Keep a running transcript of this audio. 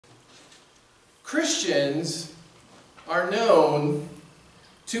Christians are known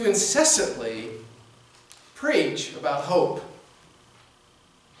to incessantly preach about hope.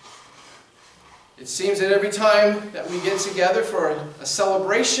 It seems that every time that we get together for a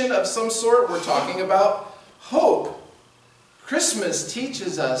celebration of some sort, we're talking about hope. Christmas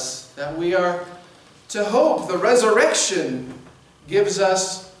teaches us that we are to hope. The resurrection gives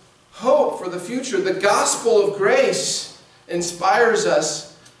us hope for the future. The gospel of grace inspires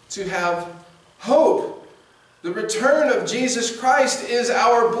us to have hope. The return of Jesus Christ is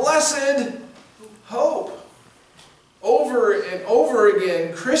our blessed hope. Over and over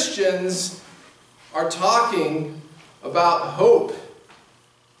again, Christians are talking about hope.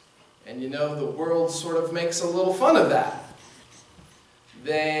 And you know, the world sort of makes a little fun of that.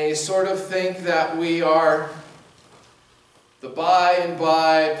 They sort of think that we are the by and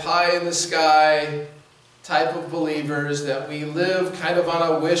by, pie in the sky type of believers, that we live kind of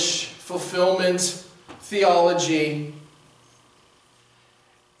on a wish fulfillment theology.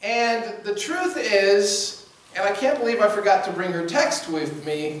 And the truth is, and I can't believe I forgot to bring her text with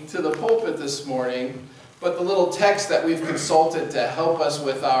me to the pulpit this morning, but the little text that we've consulted to help us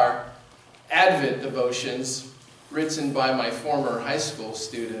with our Advent devotions, written by my former high school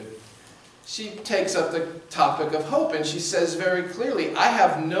student, she takes up the topic of hope, and she says very clearly, I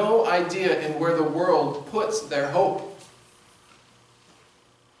have no idea in where the world puts their hope.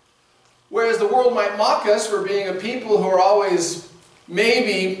 Whereas the world might mock us for being a people who are always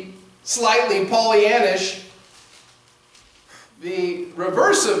maybe slightly Pollyannish, the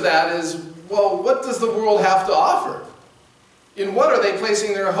reverse of that is, well, what does the world have to offer? In what are they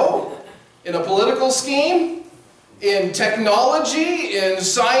placing their hope? In a political scheme? In technology? In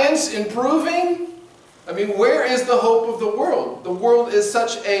science improving? I mean, where is the hope of the world? The world is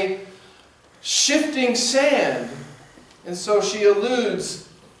such a shifting sand. And so she alludes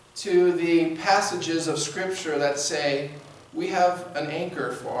to the passages of Scripture that say, we have an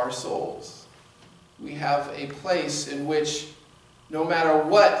anchor for our souls. We have a place in which, no matter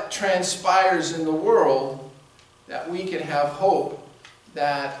what transpires in the world, that we can have hope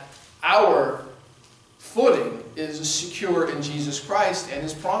that our footing is secure in Jesus Christ and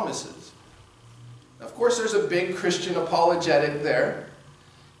His promises. Of course, there's a big Christian apologetic there,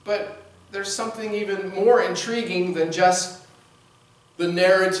 but there's something even more intriguing than just the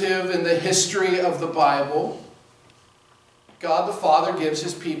narrative and the history of the Bible. God the Father gives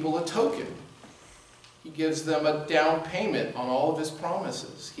His people a token. He gives them a down payment on all of His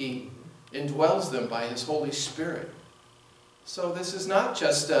promises. He indwells them by His Holy Spirit. So this is not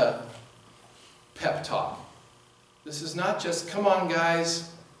just a pep talk. This is not just, come on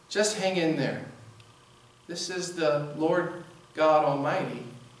guys, just hang in there. This is the Lord God Almighty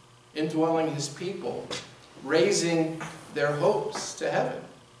indwelling His people, raising their hopes to heaven.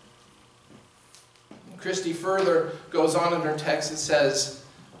 And Christy further goes on in her text and says,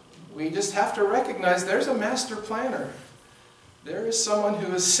 we just have to recognize there's a master planner. There is someone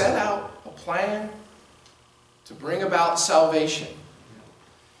who has set out a plan to bring about salvation.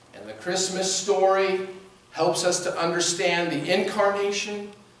 And the Christmas story helps us to understand the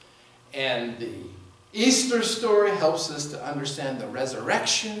incarnation, and the Easter story helps us to understand the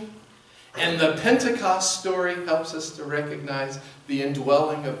resurrection, and the Pentecost story helps us to recognize the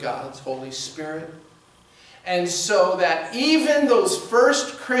indwelling of God's Holy Spirit. And so that even those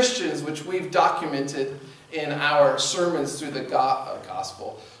first Christians, which we've documented in our sermons through the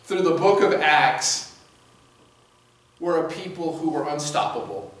gospel, through the book of Acts, were a people who were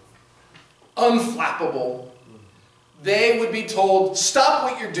unstoppable, unflappable. They would be told, stop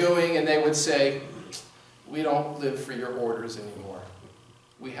what you're doing, and they would say, we don't live for your orders anymore.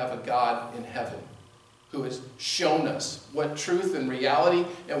 We have a God in heaven who has shown us what truth and reality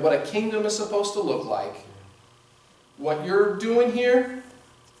and what a kingdom is supposed to look like. What you're doing here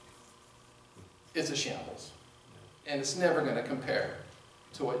is a shambles. And it's never going to compare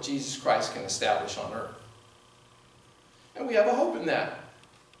to what Jesus Christ can establish on earth. And we have a hope in that.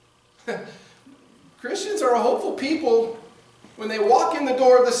 Christians are a hopeful people. When they walk in the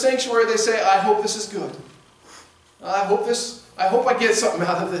door of the sanctuary, they say, I hope this is good. I hope I get something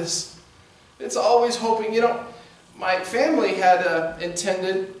out of this. It's always hoping. You know, my family had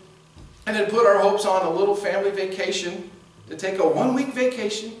intended and had put our hopes on a little family vacation, to take a 1-week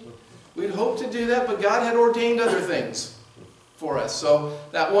vacation. We'd hoped to do that, but God had ordained other things for us. So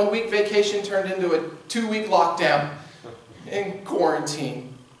that 1-week vacation turned into a 2-week lockdown in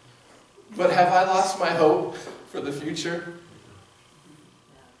quarantine. But have I lost my hope for the future?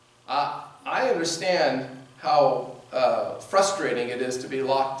 I understand how frustrating it is to be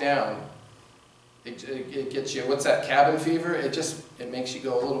locked down. It gets you, what's that, cabin fever? It makes you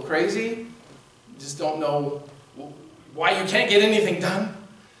go a little crazy. just don't know why you can't get anything done.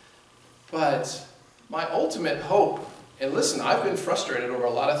 But my ultimate hope, and listen, I've been frustrated over a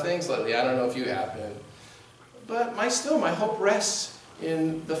lot of things lately. I don't know if you have been. But my hope rests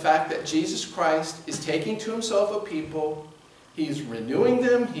in the fact that Jesus Christ is taking to himself a people. He's renewing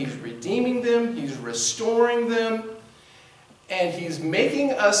them. He's redeeming them. He's restoring them. And he's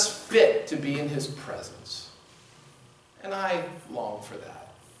making us fit to be in his presence. And I long for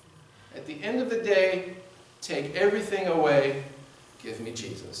that. At the end of the day, take everything away, give me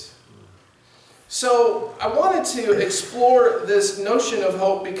Jesus. So I wanted to explore this notion of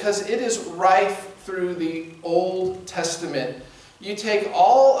hope because it is rife through the Old Testament. You take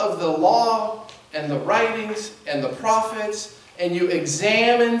all of the law and the writings and the prophets and you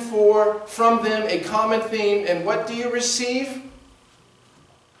examine from them a common theme, and what do you receive?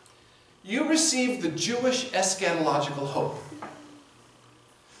 You receive the Jewish eschatological hope.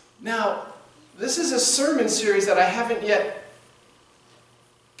 Now, this is a sermon series that I haven't yet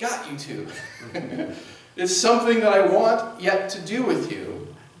got you to. It's something that I want yet to do with you,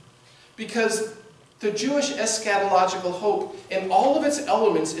 because the Jewish eschatological hope and all of its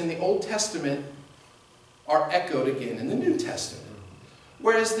elements in the Old Testament are echoed again in the New Testament.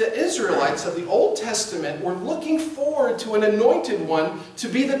 Whereas the Israelites of the Old Testament were looking forward to an anointed one to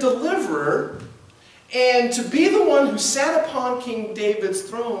be the deliverer and to be the one who sat upon King David's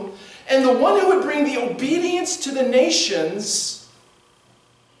throne and the one who would bring the obedience to the nations.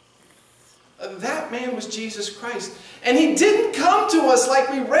 That man was Jesus Christ. And he didn't come to us like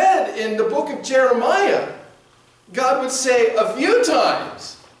we read in the book of Jeremiah. God would say a few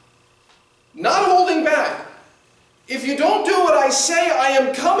times, not holding back, if you don't do what I say, I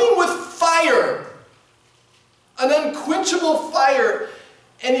am coming with fire, an unquenchable fire.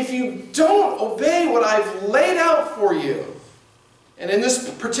 And if you don't obey what I've laid out for you, and in this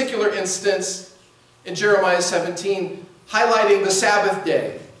particular instance, in Jeremiah 17, highlighting the Sabbath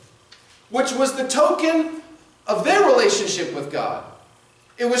day, which was the token of their relationship with God.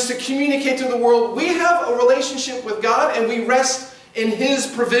 It was to communicate to the world, we have a relationship with God and we rest in his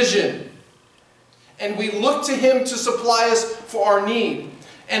provision. And we look to him to supply us for our need.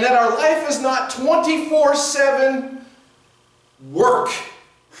 And that our life is not 24/7 work.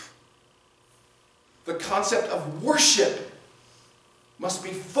 The concept of worship must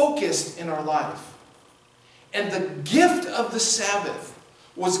be focused in our life. And the gift of the Sabbath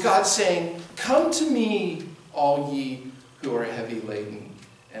was God saying, come to me, all ye who are heavy laden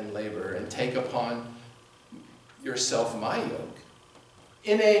and labor, and take upon yourself my yoke.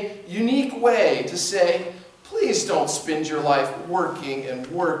 In a unique way to say, please don't spend your life working and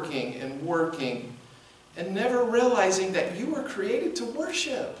working and working and never realizing that you were created to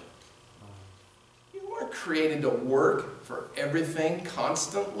worship. You weren't created to work for everything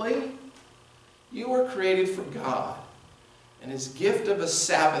constantly. You were created for God. And his gift of a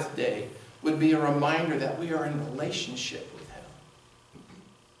Sabbath day would be a reminder that we are in relationship with him.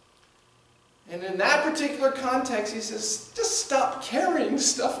 And in that particular context, he says, just stop carrying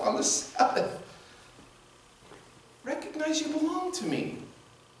stuff on the Sabbath. Recognize you belong to me,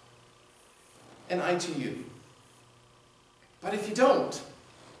 and I to you. But if you don't,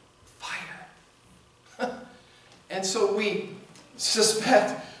 fire. And so we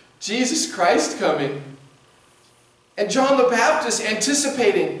suspect Jesus Christ coming, and John the Baptist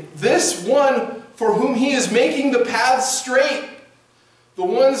anticipating this one for whom he is making the paths straight. The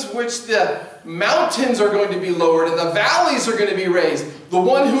ones which the mountains are going to be lowered and the valleys are going to be raised. The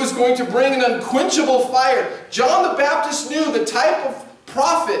one who is going to bring an unquenchable fire. John the Baptist knew the type of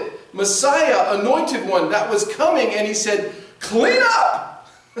prophet, Messiah, anointed one that was coming, and he said, clean up!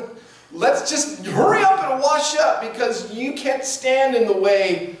 Let's just hurry up and wash up, because you can't stand in the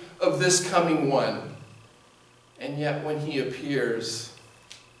way of this coming one. And yet when he appears,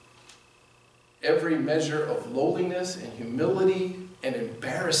 every measure of lowliness and humility and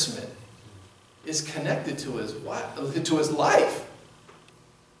embarrassment is connected to his life.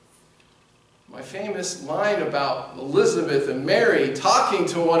 My famous line about Elizabeth and Mary talking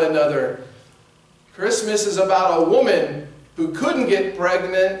to one another. Christmas is about a woman who couldn't get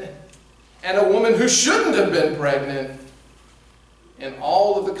pregnant and a woman who shouldn't have been pregnant, and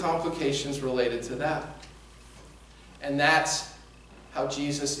all of the complications related to that. And that's how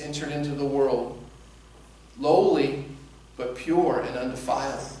Jesus entered into the world, lowly but pure and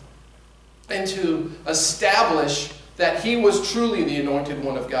undefiled, and to establish that he was truly the anointed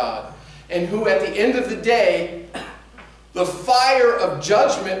one of God, and who at the end of the day, the fire of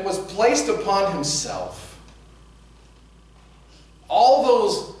judgment was placed upon himself. All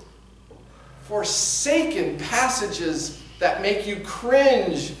those forsaken passages that make you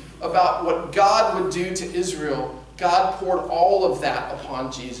cringe about what God would do to Israel, God poured all of that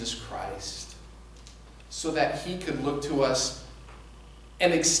upon Jesus Christ so that he could look to us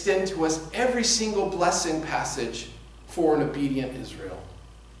and extend to us every single blessing passage for an obedient Israel.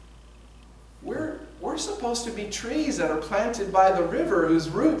 We're supposed to be trees that are planted by the river whose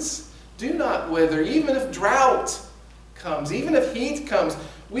roots do not wither. Even if drought comes, even if heat comes,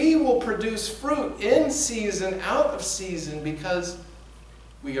 we will produce fruit in season, out of season, because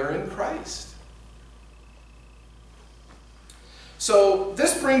we are in Christ. So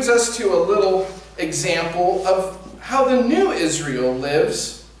this brings us to a little example of how the new Israel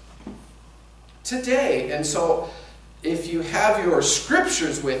lives today. And so if you have your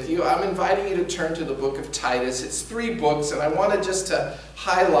scriptures with you, I'm inviting you to turn to the book of Titus. It's 3 books, and I wanted just to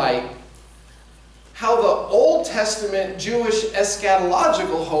highlight how the Old Testament Jewish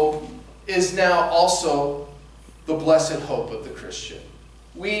eschatological hope is now also the blessed hope of the Christian.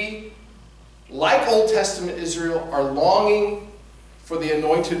 We, like Old Testament Israel, are longing for the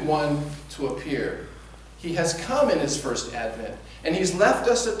Anointed One to appear. He has come in his first advent, and he's left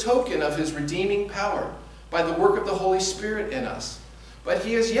us a token of his redeeming power by the work of the Holy Spirit in us. But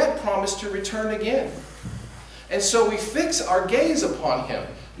he has yet promised to return again. And so we fix our gaze upon him,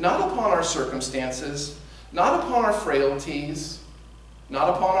 not upon our circumstances, not upon our frailties, not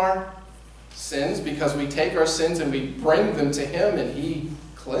upon our sins, because we take our sins and we bring them to him and he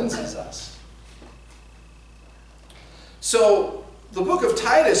cleanses us. So the book of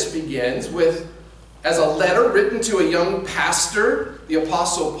Titus begins with, as a letter written to a young pastor, the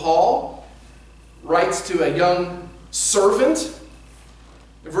Apostle Paul writes to a young servant.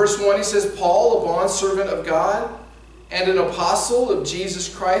 In verse 1 he says, Paul, a bondservant of God and an apostle of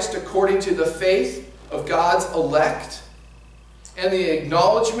Jesus Christ according to the faith of God's elect and the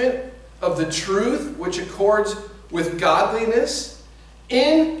acknowledgement of the truth which accords with godliness,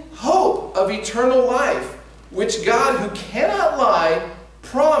 in hope of eternal life, which God, who cannot lie,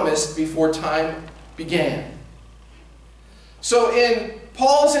 promised before time began. So in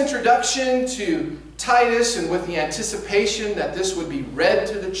Paul's introduction to Titus, and with the anticipation that this would be read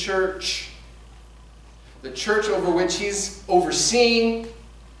to the church over which he's overseeing,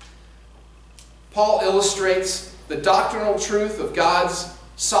 Paul illustrates the doctrinal truth of God's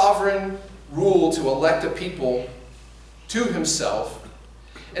sovereign rule to elect a people to himself,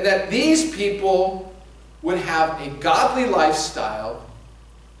 and that these people would have a godly lifestyle,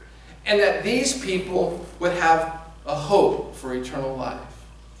 and that these people would have a hope for eternal life.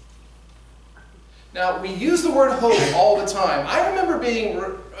 Now, we use the word hope all the time. I remember being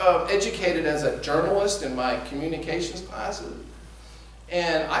educated as a journalist in my communications classes.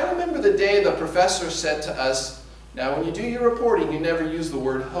 And I remember the day the professor said to us, now when you do your reporting, you never use the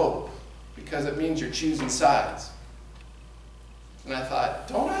word hope, because it means you're choosing sides. And I thought,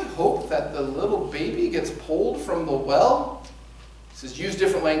 don't I hope that the little baby gets pulled from the well? He says, use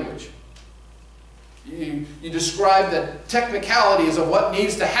different language. You describe the technicalities of what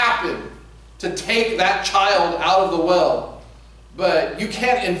needs to happen to take that child out of the well. But you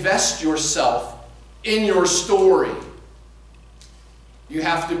can't invest yourself in your story. You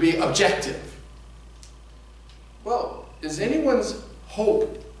have to be objective. Well, is anyone's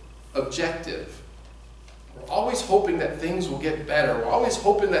hope objective? We're always hoping that things will get better. We're always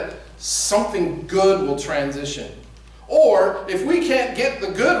hoping that something good will transition. Or, if we can't get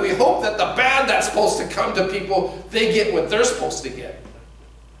the good, we hope that the bad that's supposed to come to people, they get what they're supposed to get.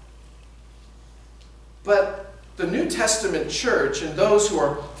 But the New Testament church and those who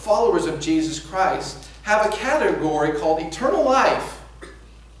are followers of Jesus Christ have a category called eternal life.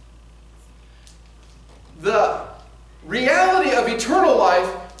 The reality of eternal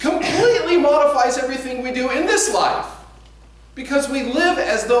life completely modifies everything we do in this life, because we live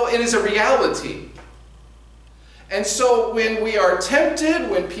as though it is a reality. And so when we are tempted,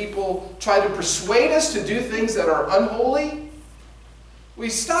 when people try to persuade us to do things that are unholy, we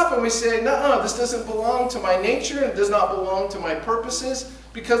stop and we say, no, this doesn't belong to my nature, and it does not belong to my purposes,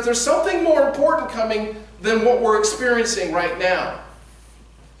 because there's something more important coming than what we're experiencing right now.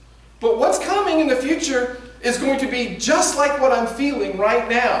 But what's coming in the future is going to be just like what I'm feeling right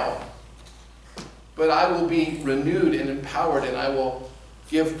now. But I will be renewed and empowered, and I will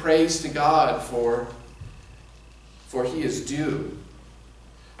give praise to God for he is due.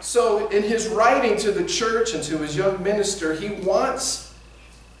 So in his writing to the church and to his young minister, he wants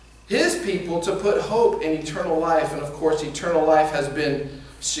his people to put hope in eternal life. And of course, eternal life has been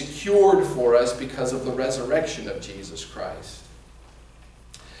secured for us because of the resurrection of Jesus Christ.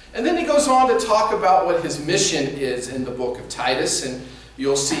 And then he goes on to talk about what his mission is in the book of Titus. And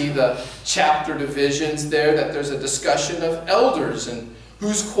you'll see the chapter divisions there, that there's a discussion of elders and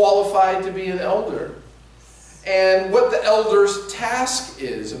who's qualified to be an elder, and what the elder's task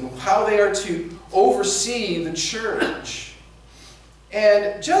is, and how they are to oversee the church.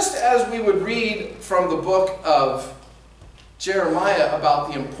 And just as we would read from the book of Jeremiah about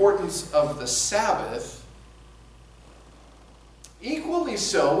the importance of the Sabbath, equally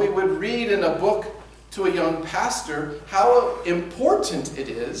so we would read in a book to a young pastor how important it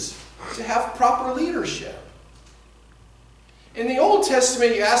is to have proper leadership. In the Old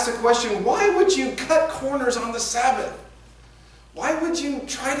Testament, you ask the question, why would you cut corners on the Sabbath? Why would you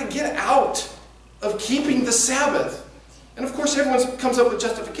try to get out of keeping the Sabbath? And of course, everyone comes up with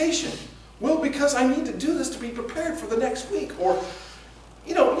justification. Well, because I need to do this to be prepared for the next week. Or,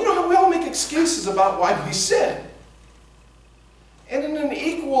 you know how we all make excuses about why we sin. And in an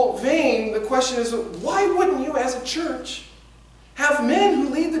equal vein, the question is, why wouldn't you as a church have men who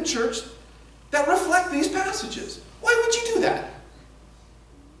lead the church that reflect these passages? Why would you do that?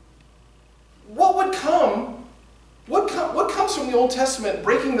 What would come? What comes from the Old Testament,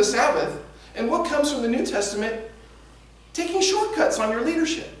 breaking the Sabbath, and what comes from the New Testament, taking shortcuts on your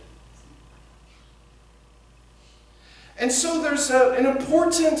leadership? And so there's an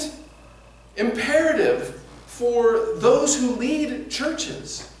important imperative for those who lead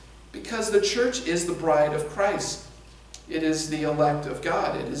churches, because the church is the bride of Christ. It is the elect of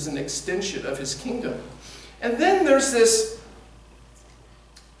God. It is an extension of His kingdom. And then there's this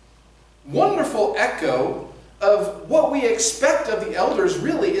wonderful echo of what we expect of the elders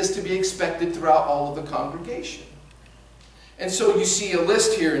really is to be expected throughout all of the congregation. And so you see a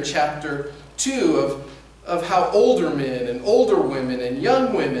list here in chapter 2 of how older men and older women and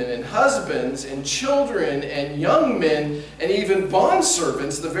young women and husbands and children and young men and even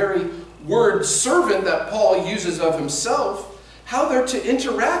bondservants, the very word servant that Paul uses of himself, how they're to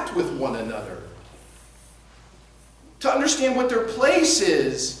interact with one another, to understand what their place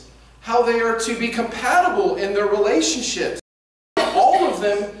is, how they are to be compatible in their relationships. All of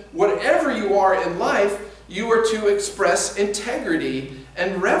them, whatever you are in life, you are to express integrity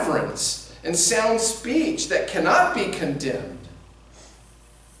and reverence and sound speech that cannot be condemned.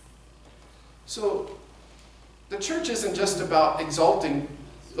 So the church isn't just about exalting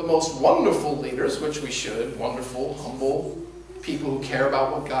the most wonderful leaders, which we should, wonderful, humble people who care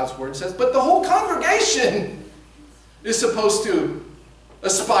about what God's Word says, but the whole congregation is supposed to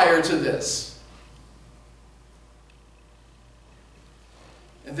aspire to this.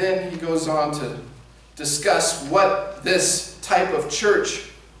 And then he goes on to discuss what this type of church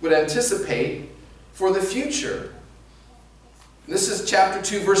would anticipate for the future. This is chapter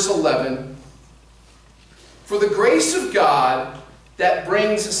 2, verse 11. For the grace of God that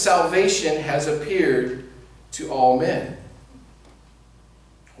brings salvation has appeared to all men.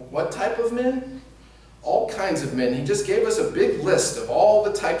 What type of men? All kinds of men. He just gave us a big list of all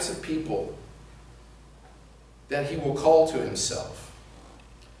the types of people that He will call to Himself.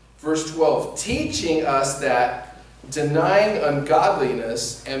 Verse 12, teaching us that denying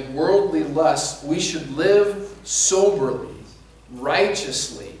ungodliness and worldly lust, we should live soberly,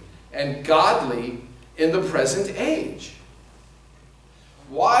 righteously, and godly in the present age.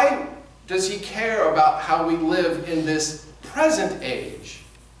 Why does He care about how we live in this present age?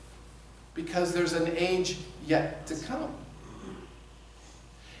 Because there's an age yet to come.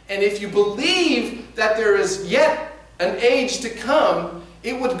 And if you believe that there is yet an age to come,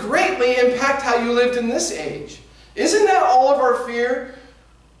 it would greatly impact how you lived in this age. Isn't that all of our fear?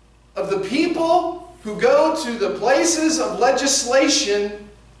 Of the people who go to the places of legislation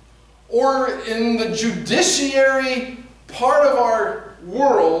or in the judiciary part of our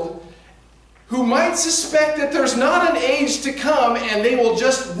world, who might suspect that there's not an age to come and they will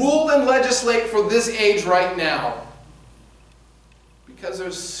just rule and legislate for this age right now. Because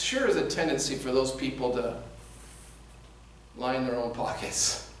there's sure is a tendency for those people to line their own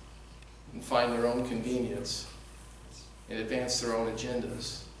pockets and find their own convenience and advance their own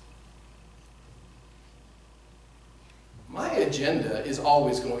agendas. My agenda is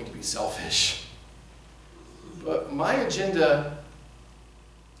always going to be selfish. But my agenda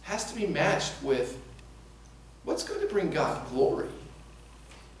has to be matched with what's going to bring God glory.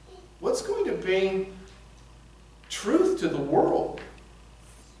 What's going to bring truth to the world.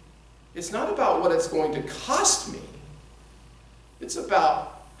 It's not about what it's going to cost me. It's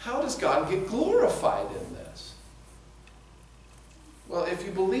about how does God get glorified in this? Well, if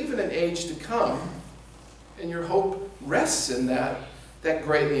you believe in an age to come, and your hope rests in that, that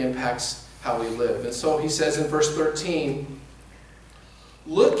greatly impacts how we live. And so he says in verse 13,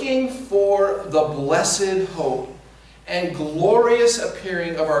 looking for the blessed hope and glorious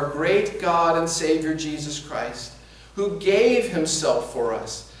appearing of our great God and Savior Jesus Christ, who who gave himself for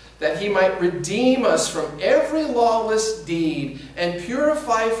us, that he might redeem us from every lawless deed and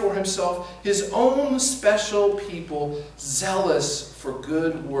purify for himself his own special people, zealous for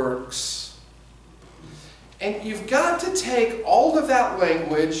good works. And you've got to take all of that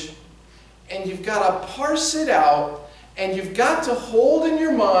language and you've got to parse it out, and you've got to hold in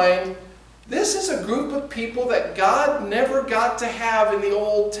your mind, this is a group of people that God never got to have in the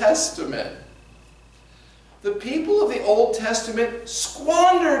Old Testament. The people of the Old Testament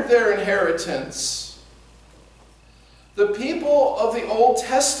squandered their inheritance. The people of the Old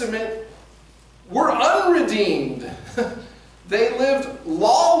Testament were unredeemed. They lived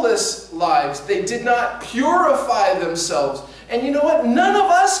lawless lives. They did not purify themselves. And you know what? None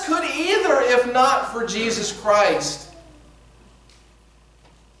of us could either if not for Jesus Christ.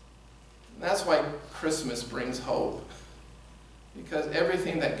 And that's why Christmas brings hope. Because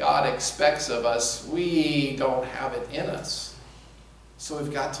everything that God expects of us, we don't have it in us. So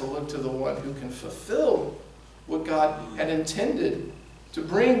we've got to look to the one who can fulfill what God had intended to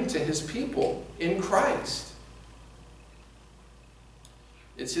bring to his people in Christ.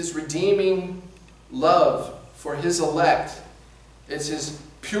 It's his redeeming love for his elect. It's his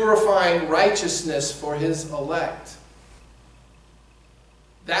purifying righteousness for his elect.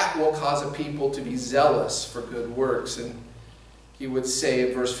 That will cause a people to be zealous for good works. And he would say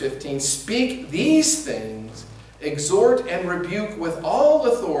in verse 15, speak these things, exhort and rebuke with all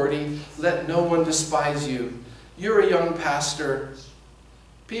authority, let no one despise you. You're a young pastor.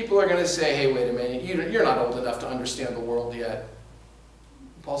 People are going to say, hey, wait a minute, you're not old enough to understand the world yet.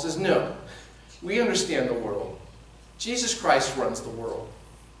 Paul says, no, we understand the world. Jesus Christ runs the world.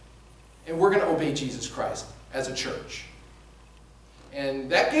 And we're going to obey Jesus Christ as a church.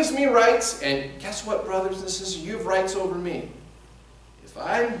 And that gives me rights, and guess what, brothers and sisters? You have rights over me. If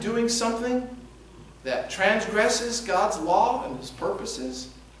I'm doing something that transgresses God's law and his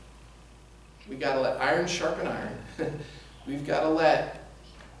purposes, we've got to let iron sharpen iron. We've got to let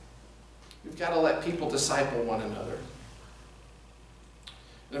people disciple one another.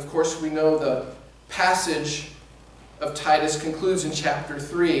 And of course, we know the passage of Titus concludes in chapter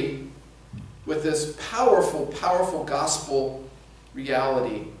 3 with this powerful, powerful gospel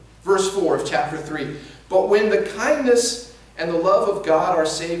reality. Verse 4 of chapter 3. But when the kindness and the love of God our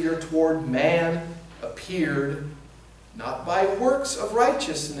Savior toward man appeared, not by works of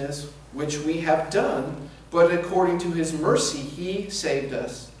righteousness which we have done, but according to his mercy he saved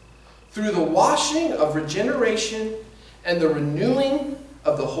us, through the washing of regeneration and the renewing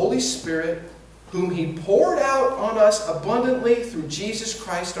of the Holy Spirit, whom he poured out on us abundantly through Jesus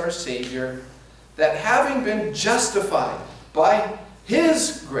Christ our Savior, that having been justified by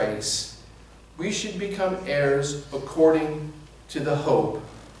his grace, we should become heirs according to the hope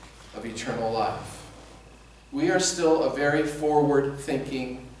of eternal life. We are still a very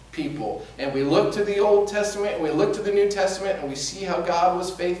forward-thinking people. And we look to the Old Testament and we look to the New Testament and we see how God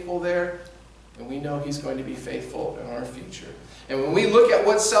was faithful there, and we know he's going to be faithful in our future. And when we look at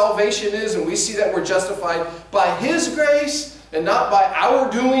what salvation is and we see that we're justified by his grace and not by our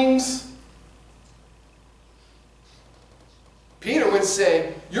doings, Peter would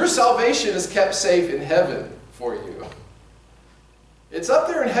say, your salvation is kept safe in heaven for you. It's up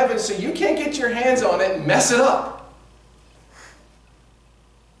there in heaven, so you can't get your hands on it and mess it up.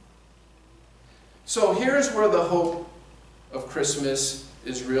 So here's where the hope of Christmas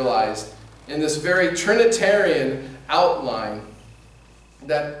is realized, in this very Trinitarian outline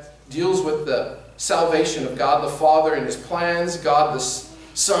that deals with the salvation of God the Father and his plans, God the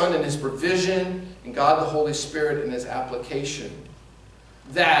Son and his provision, and God the Holy Spirit and his application.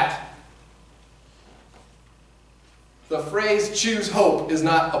 That the phrase choose hope is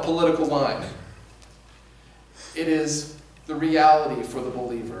not a political line. It is the reality for the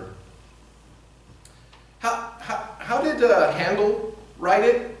believer. How did Handel write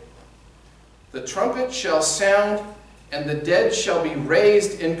it? The trumpet shall sound, and the dead shall be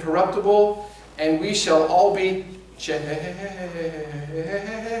raised incorruptible, and we shall all be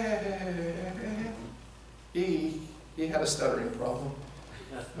He had a stuttering problem.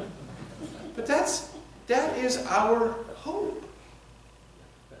 But that is our hope.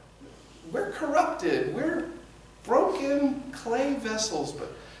 We're corrupted. We're broken clay vessels,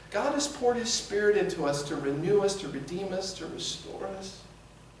 but God has poured his Spirit into us to renew us, to redeem us, to restore us.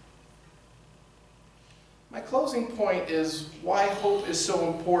 My closing point is why hope is so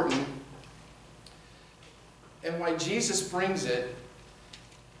important and why Jesus brings it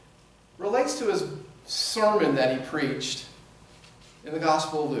relates to his sermon that he preached in the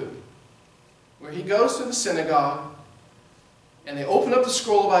Gospel of Luke, where he goes to the synagogue and they open up the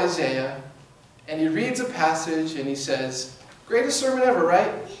scroll of Isaiah and he reads a passage and he says, greatest sermon ever,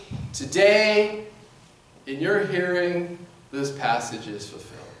 right? Today, in your hearing, this passage is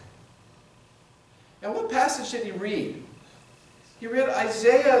fulfilled. And what passage did he read? He read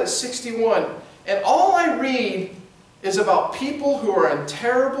Isaiah 61. And all I read is about people who are in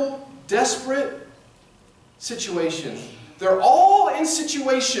terrible, desperate situations. They're all in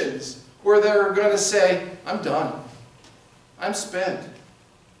situations where they're going to say, I'm done. I'm spent.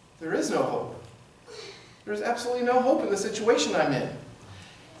 There is no hope. There's absolutely no hope in the situation I'm in.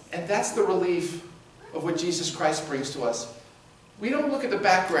 And that's the relief of what Jesus Christ brings to us. We don't look at the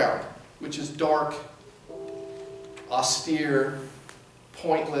background, which is dark, austere,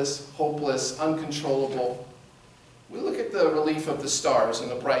 pointless, hopeless, uncontrollable. We look at the relief of the stars and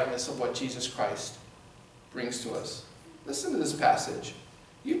the brightness of what Jesus Christ brings to us. Listen to this passage.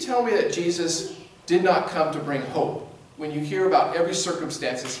 You tell me that Jesus did not come to bring hope when you hear about every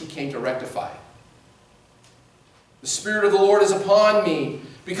circumstances he came to rectify. The Spirit of the Lord is upon me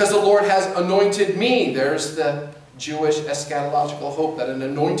because the Lord has anointed me. There's the Jewish eschatological hope that an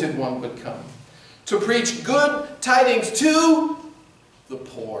anointed one would come. To preach good tidings to the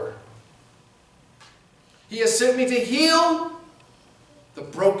poor. He has sent me to heal the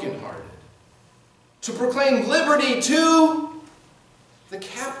brokenhearted. To proclaim liberty to the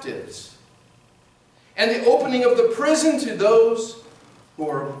captives. And the opening of the prison to those who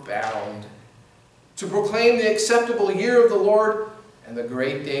are bound. To proclaim the acceptable year of the Lord and the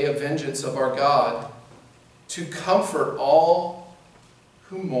great day of vengeance of our God. To comfort all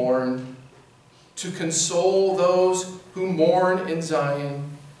who mourn. To console those who mourn in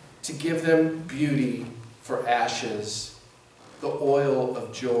Zion. To give them beauty for ashes. The oil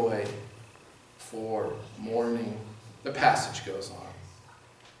of joy for mourning. The passage goes on.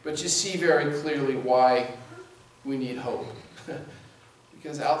 But you see very clearly why we need hope.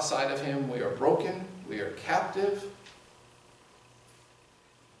 Because outside of him we are broken, we are captive,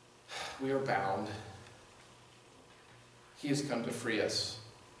 we are bound. He has come to free us,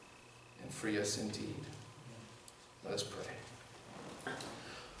 and free us indeed. Let us pray.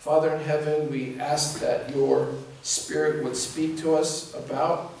 Father in heaven, we ask that your Spirit would speak to us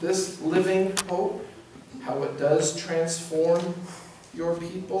about this living hope, how it does transform your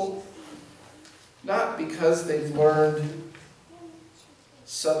people, not because they've learned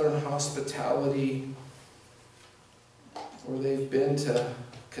Southern hospitality or they've been to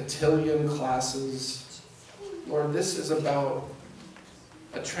cotillion classes. Lord, this is about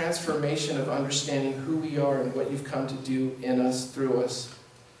a transformation of understanding who we are and what you've come to do in us, through us,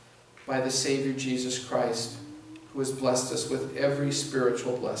 by the Savior Jesus Christ, who has blessed us with every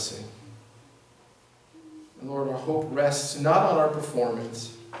spiritual blessing. And Lord, our hope rests not on our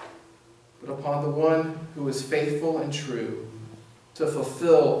performance, but upon the one who is faithful and true to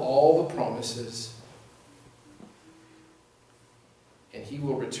fulfill all the promises. And he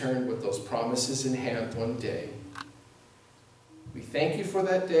will return with those promises in hand one day. We thank you for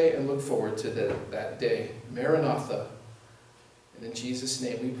that day and look forward to that day. Maranatha. And in Jesus'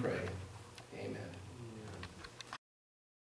 name we pray. Amen.